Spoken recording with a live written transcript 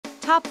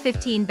Top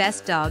 15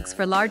 Best Dogs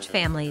for Large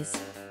Families.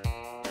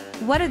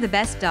 What are the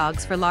best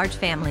dogs for large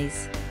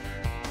families?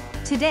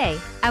 Today,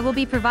 I will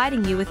be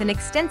providing you with an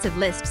extensive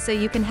list so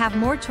you can have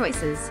more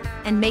choices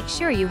and make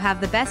sure you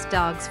have the best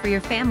dogs for your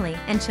family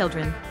and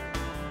children.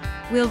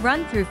 We'll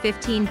run through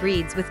 15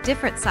 breeds with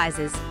different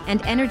sizes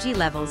and energy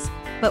levels,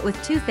 but with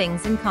two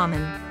things in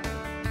common.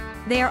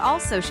 They are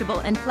all sociable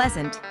and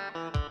pleasant.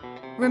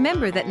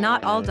 Remember that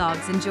not all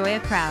dogs enjoy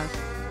a crowd.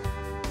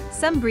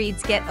 Some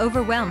breeds get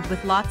overwhelmed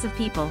with lots of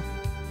people.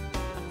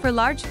 For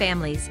large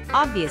families,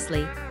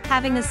 obviously,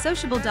 having a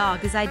sociable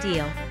dog is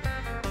ideal.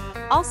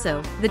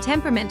 Also, the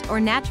temperament or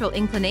natural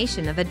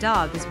inclination of a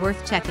dog is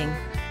worth checking.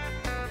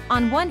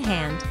 On one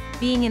hand,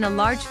 being in a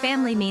large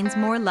family means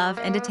more love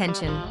and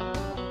attention.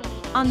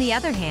 On the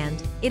other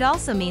hand, it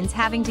also means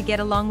having to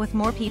get along with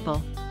more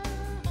people.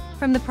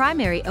 From the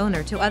primary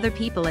owner to other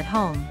people at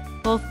home,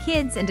 both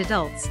kids and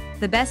adults,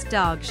 the best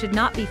dog should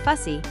not be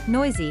fussy,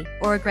 noisy,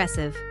 or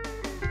aggressive.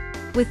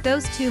 With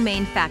those two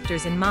main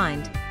factors in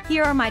mind,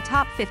 here are my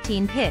top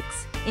 15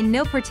 picks, in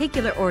no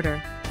particular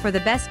order, for the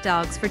best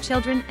dogs for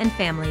children and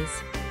families.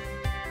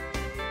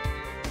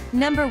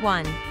 Number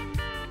 1.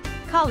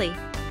 Collie.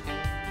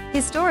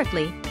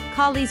 Historically,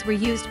 collies were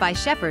used by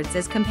shepherds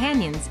as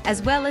companions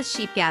as well as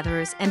sheep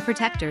gatherers and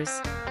protectors.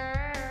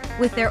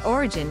 With their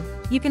origin,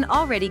 you can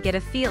already get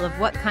a feel of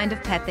what kind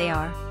of pet they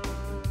are.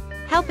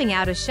 Helping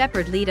out a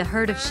shepherd lead a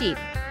herd of sheep,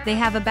 they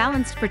have a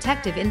balanced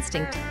protective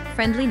instinct,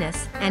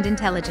 friendliness, and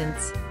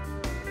intelligence.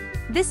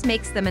 This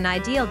makes them an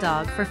ideal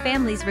dog for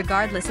families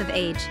regardless of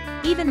age,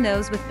 even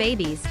those with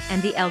babies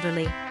and the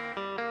elderly.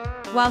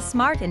 While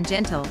smart and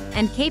gentle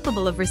and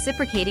capable of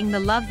reciprocating the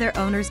love their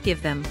owners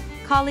give them,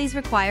 collies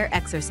require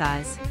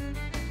exercise.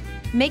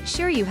 Make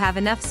sure you have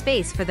enough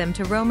space for them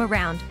to roam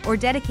around or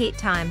dedicate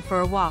time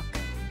for a walk.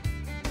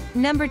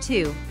 Number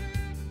 2.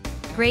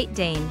 Great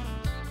Dane.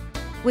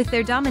 With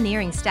their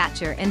domineering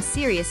stature and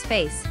serious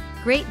face,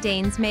 Great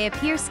Danes may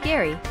appear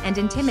scary and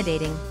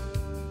intimidating.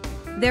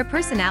 Their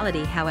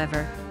personality,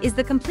 however, is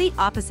the complete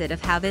opposite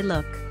of how they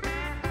look.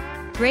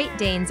 Great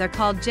Danes are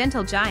called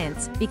gentle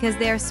giants because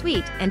they are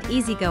sweet and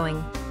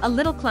easygoing, a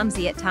little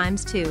clumsy at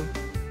times too.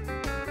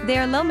 They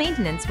are low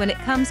maintenance when it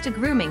comes to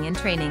grooming and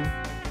training.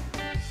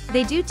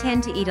 They do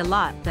tend to eat a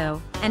lot,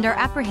 though, and are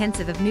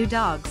apprehensive of new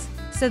dogs,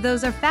 so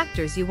those are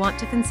factors you want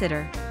to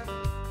consider.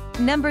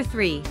 Number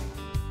 3.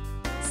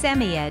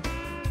 Samoyed.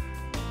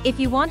 If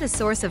you want a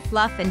source of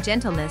fluff and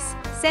gentleness,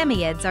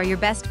 Samoyeds are your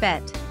best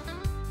bet.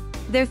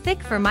 Their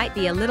thick fur might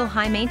be a little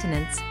high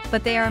maintenance,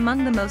 but they are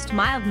among the most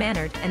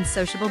mild-mannered and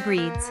sociable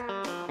breeds.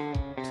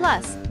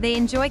 Plus, they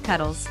enjoy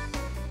cuddles.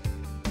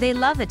 They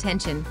love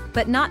attention,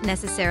 but not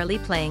necessarily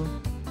playing.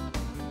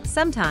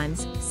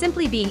 Sometimes,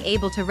 simply being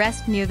able to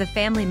rest near the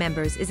family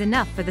members is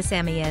enough for the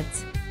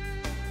Samoyeds.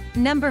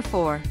 Number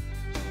 4.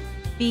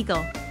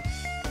 Beagle.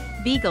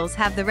 Beagles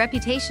have the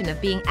reputation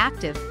of being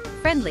active,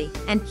 friendly,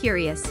 and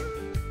curious.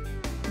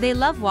 They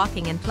love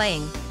walking and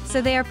playing, so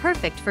they are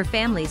perfect for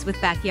families with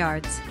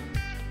backyards.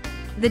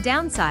 The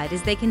downside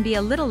is they can be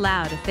a little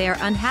loud if they are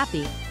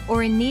unhappy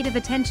or in need of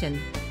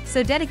attention,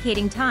 so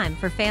dedicating time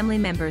for family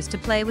members to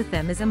play with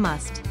them is a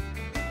must.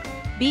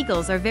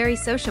 Beagles are very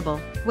sociable,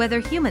 whether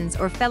humans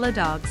or fellow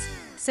dogs,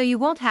 so you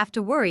won't have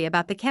to worry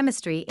about the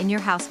chemistry in your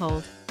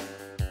household.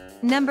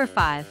 Number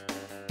 5.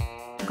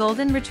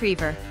 Golden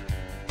Retriever.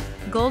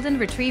 Golden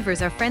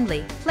Retrievers are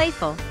friendly,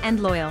 playful, and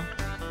loyal.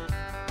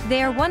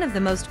 They are one of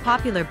the most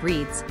popular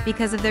breeds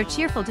because of their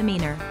cheerful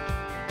demeanor.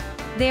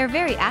 They are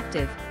very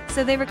active,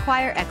 so they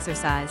require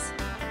exercise.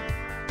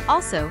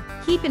 Also,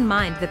 keep in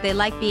mind that they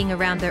like being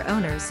around their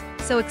owners,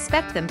 so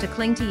expect them to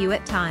cling to you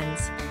at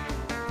times.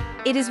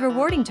 It is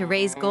rewarding to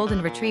raise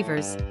Golden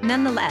Retrievers,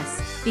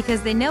 nonetheless,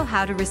 because they know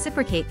how to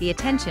reciprocate the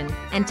attention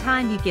and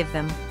time you give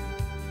them.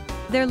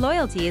 Their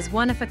loyalty is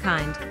one of a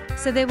kind,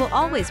 so they will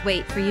always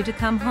wait for you to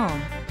come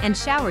home and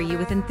shower you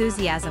with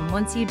enthusiasm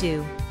once you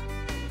do.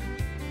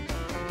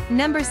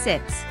 Number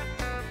 6.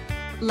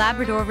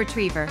 Labrador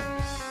Retriever.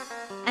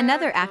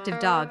 Another active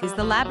dog is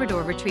the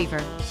Labrador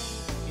Retriever.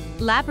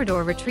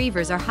 Labrador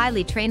Retrievers are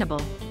highly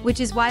trainable, which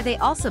is why they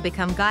also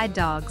become guide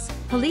dogs,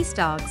 police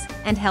dogs,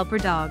 and helper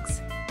dogs.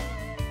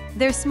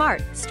 They're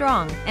smart,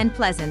 strong, and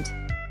pleasant.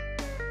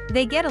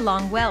 They get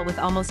along well with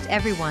almost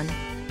everyone.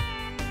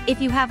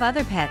 If you have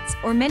other pets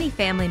or many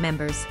family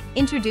members,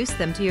 introduce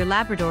them to your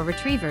Labrador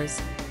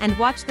Retrievers and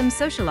watch them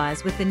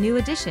socialize with the new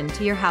addition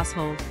to your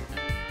household.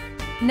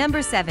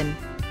 Number 7.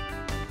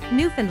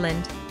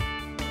 Newfoundland.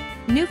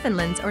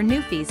 Newfoundlands or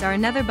Newfies are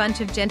another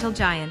bunch of gentle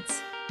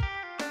giants.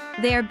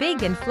 They are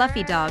big and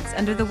fluffy dogs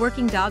under the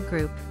working dog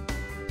group.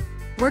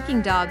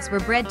 Working dogs were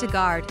bred to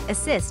guard,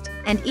 assist,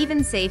 and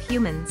even save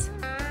humans.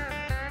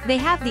 They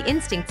have the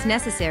instincts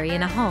necessary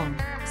in a home,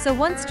 so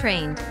once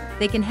trained,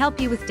 they can help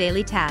you with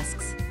daily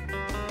tasks.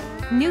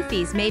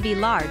 Newfies may be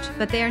large,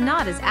 but they are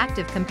not as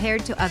active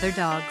compared to other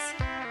dogs.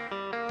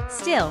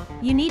 Still,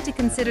 you need to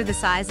consider the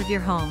size of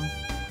your home.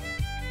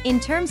 In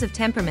terms of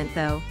temperament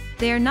though,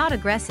 they are not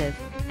aggressive,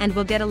 and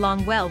will get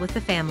along well with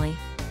the family.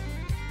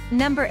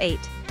 Number 8.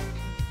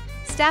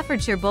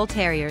 Staffordshire Bull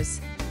Terriers.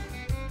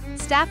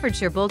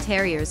 Staffordshire Bull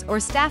Terriers or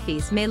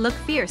Staffies may look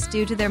fierce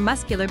due to their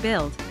muscular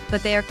build,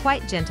 but they are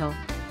quite gentle.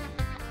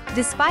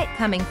 Despite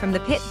coming from the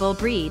Pit Bull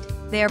breed,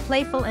 they are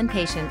playful and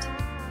patient.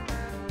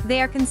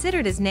 They are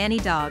considered as nanny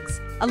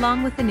dogs,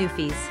 along with the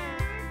Newfies.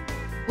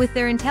 With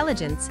their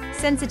intelligence,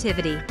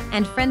 sensitivity,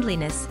 and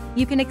friendliness,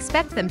 you can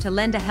expect them to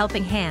lend a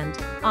helping hand,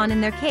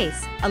 in their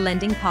case, a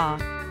lending paw.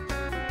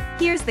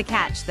 Here's the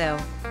catch though.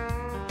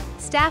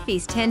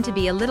 Staffies tend to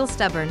be a little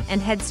stubborn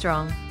and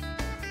headstrong.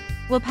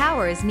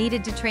 Willpower is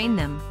needed to train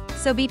them,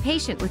 so be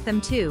patient with them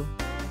too.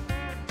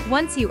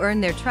 Once you earn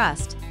their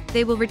trust,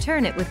 they will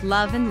return it with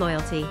love and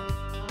loyalty.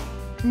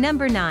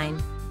 Number 9.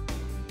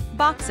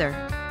 Boxer.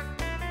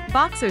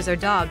 Boxers are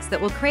dogs that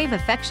will crave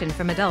affection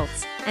from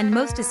adults, and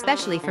most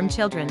especially from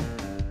children.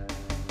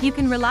 You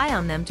can rely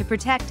on them to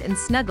protect and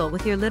snuggle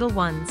with your little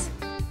ones.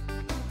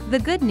 The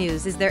good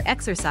news is their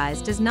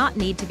exercise does not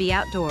need to be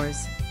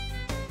outdoors.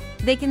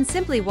 They can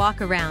simply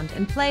walk around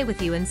and play with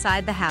you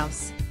inside the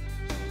house.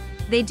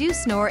 They do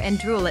snore and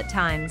drool at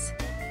times.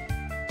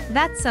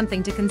 That's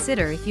something to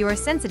consider if you are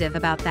sensitive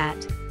about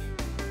that.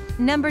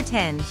 Number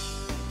 10.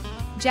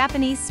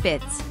 Japanese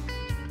Spitz.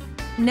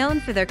 Known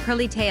for their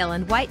curly tail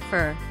and white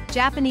fur,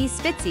 Japanese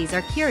Spitzies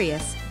are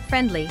curious,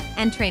 friendly,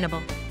 and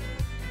trainable.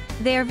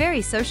 They are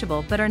very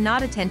sociable but are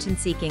not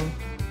attention-seeking.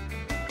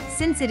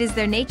 Since it is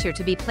their nature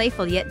to be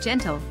playful yet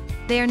gentle,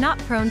 they are not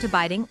prone to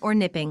biting or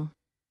nipping.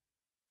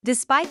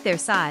 Despite their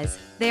size,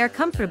 they are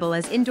comfortable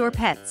as indoor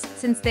pets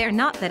since they are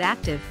not that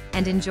active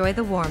and enjoy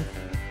the warmth.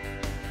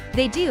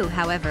 They do,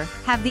 however,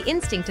 have the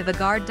instinct of a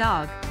guard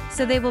dog,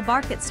 so they will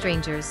bark at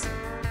strangers.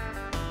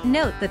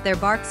 Note that their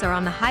barks are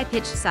on the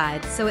high-pitched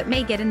side, so it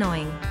may get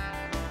annoying.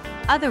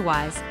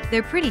 Otherwise,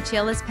 they're pretty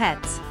chill as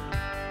pets.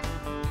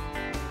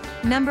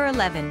 Number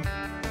 11.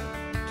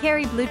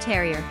 Kerry Blue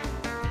Terrier.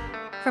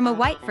 From a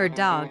white-furred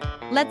dog,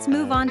 let's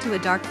move on to a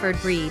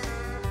dark-furred breed.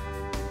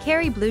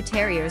 Kerry Blue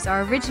Terriers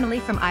are originally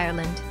from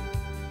Ireland.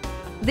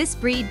 This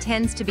breed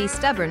tends to be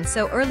stubborn,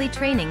 so early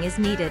training is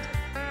needed.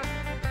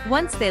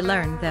 Once they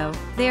learn, though,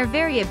 they are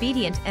very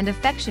obedient and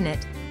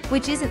affectionate,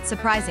 which isn't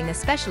surprising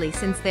especially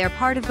since they are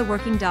part of the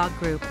working dog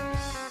group.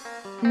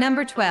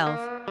 Number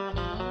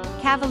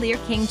 12. Cavalier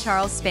King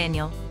Charles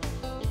Spaniel.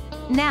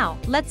 Now,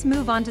 let's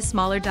move on to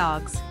smaller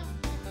dogs.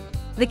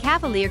 The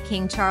Cavalier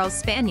King Charles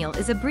Spaniel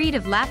is a breed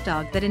of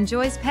lapdog that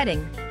enjoys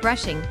petting,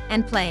 brushing,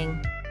 and playing.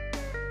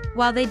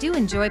 While they do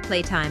enjoy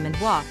playtime and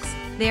walks,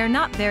 they are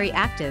not very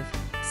active,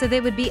 so they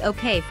would be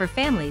okay for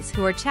families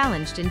who are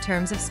challenged in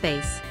terms of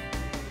space.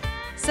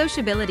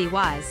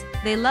 Sociability-wise,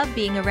 they love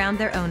being around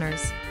their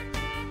owners.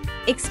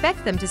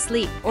 Expect them to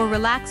sleep or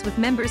relax with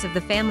members of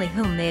the family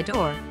whom they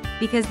adore,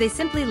 because they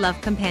simply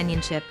love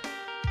companionship.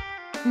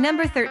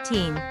 Number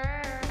 13.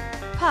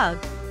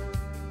 Pug.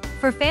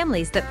 For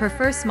families that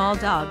prefer small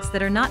dogs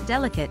that are not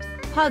delicate,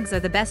 pugs are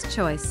the best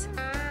choice.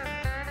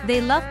 They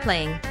love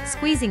playing,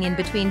 squeezing in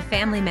between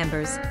family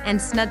members,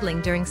 and snuggling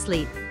during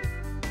sleep.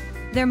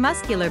 Their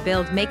muscular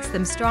build makes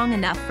them strong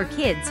enough for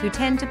kids who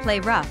tend to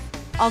play rough,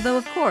 although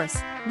of course,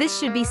 this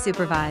should be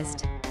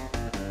supervised.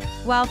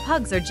 While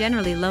pugs are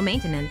generally low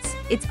maintenance,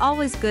 it's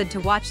always good to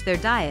watch their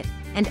diet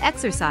and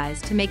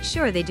exercise to make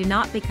sure they do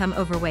not become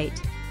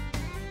overweight.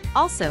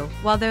 Also,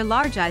 while their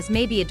large eyes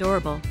may be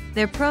adorable,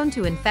 they're prone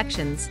to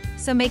infections,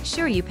 so make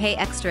sure you pay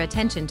extra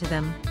attention to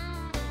them.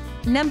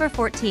 Number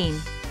 14.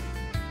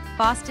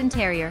 Boston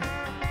Terrier.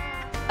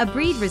 A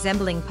breed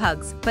resembling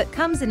pugs but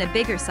comes in a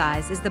bigger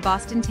size is the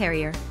Boston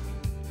Terrier.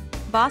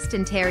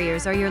 Boston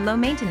Terriers are your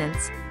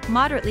low-maintenance,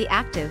 moderately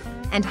active,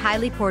 and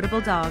highly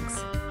portable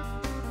dogs.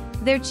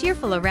 They're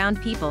cheerful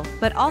around people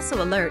but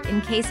also alert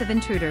in case of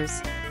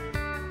intruders.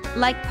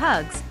 Like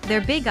pugs,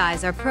 their big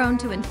eyes are prone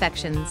to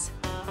infections.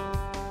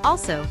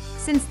 Also,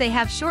 since they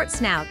have short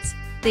snouts,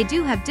 they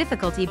do have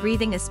difficulty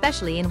breathing,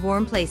 especially in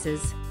warm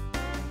places.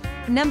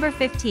 Number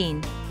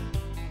 15.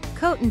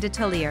 Coton de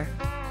Tullier.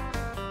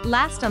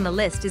 Last on the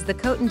list is the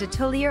Coton de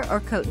Tullier or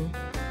Coton.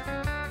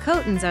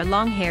 Cotons are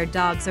long-haired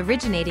dogs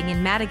originating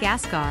in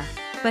Madagascar,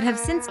 but have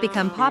since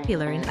become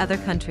popular in other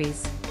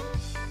countries.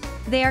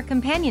 They are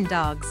companion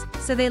dogs,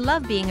 so they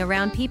love being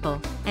around people,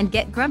 and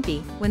get grumpy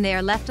when they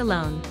are left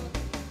alone.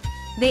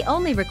 They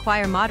only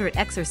require moderate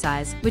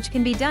exercise, which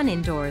can be done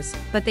indoors,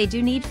 but they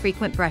do need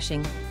frequent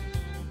brushing.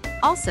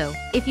 Also,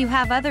 if you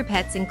have other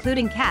pets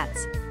including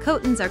cats,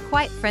 Cotons are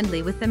quite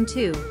friendly with them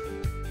too.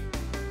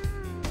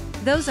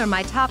 Those are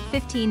my top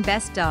 15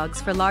 best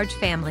dogs for large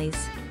families.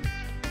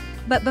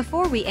 But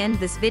before we end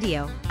this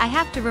video, I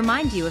have to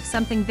remind you of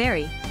something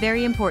very,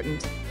 very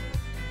important.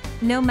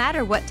 No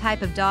matter what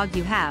type of dog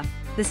you have,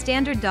 the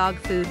standard dog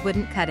food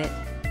wouldn't cut it.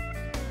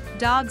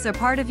 Dogs are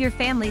part of your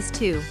families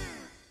too.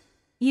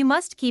 You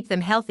must keep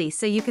them healthy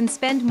so you can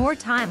spend more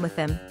time with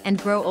them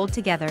and grow old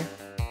together.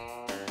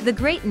 The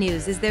great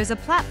news is there's a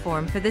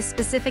platform for this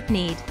specific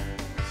need.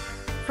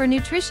 For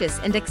nutritious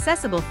and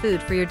accessible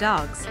food for your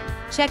dogs,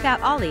 check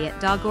out Ollie at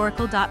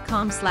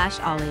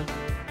dogoracle.com/Ollie.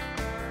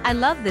 I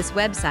love this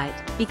website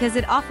because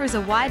it offers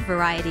a wide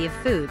variety of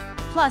food,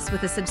 plus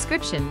with a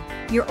subscription,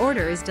 your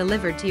order is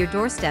delivered to your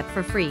doorstep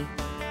for free.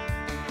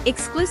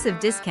 Exclusive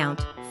discount,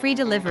 free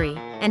delivery,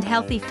 and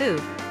healthy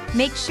food,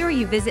 make sure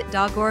you visit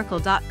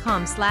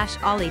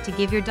dogoracle.com/Ollie to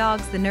give your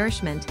dogs the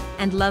nourishment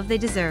and love they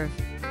deserve.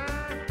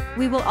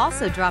 We will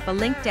also drop a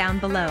link down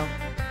below.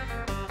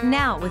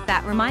 Now, with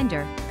that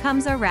reminder,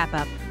 comes our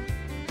wrap-up.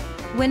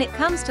 When it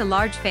comes to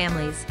large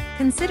families,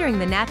 considering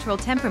the natural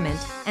temperament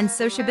and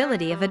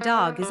sociability of a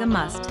dog is a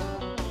must.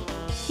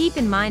 Keep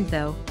in mind,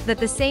 though, that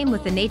the same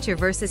with the nature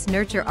versus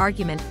nurture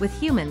argument with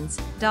humans,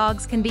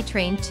 dogs can be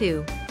trained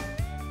too.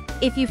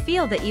 If you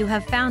feel that you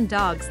have found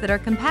dogs that are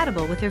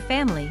compatible with your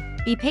family,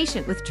 be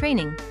patient with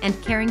training and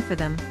caring for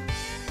them.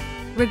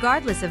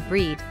 Regardless of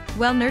breed,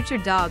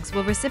 well-nurtured dogs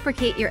will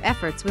reciprocate your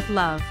efforts with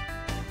love.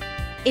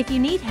 If you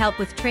need help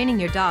with training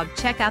your dog,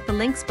 check out the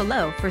links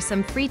below for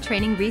some free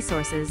training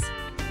resources.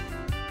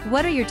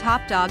 What are your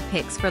top dog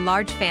picks for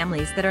large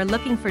families that are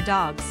looking for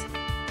dogs?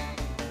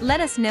 Let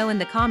us know in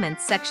the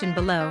comments section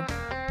below.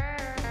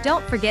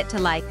 Don't forget to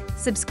like,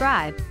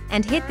 subscribe,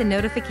 and hit the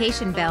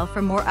notification bell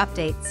for more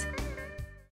updates.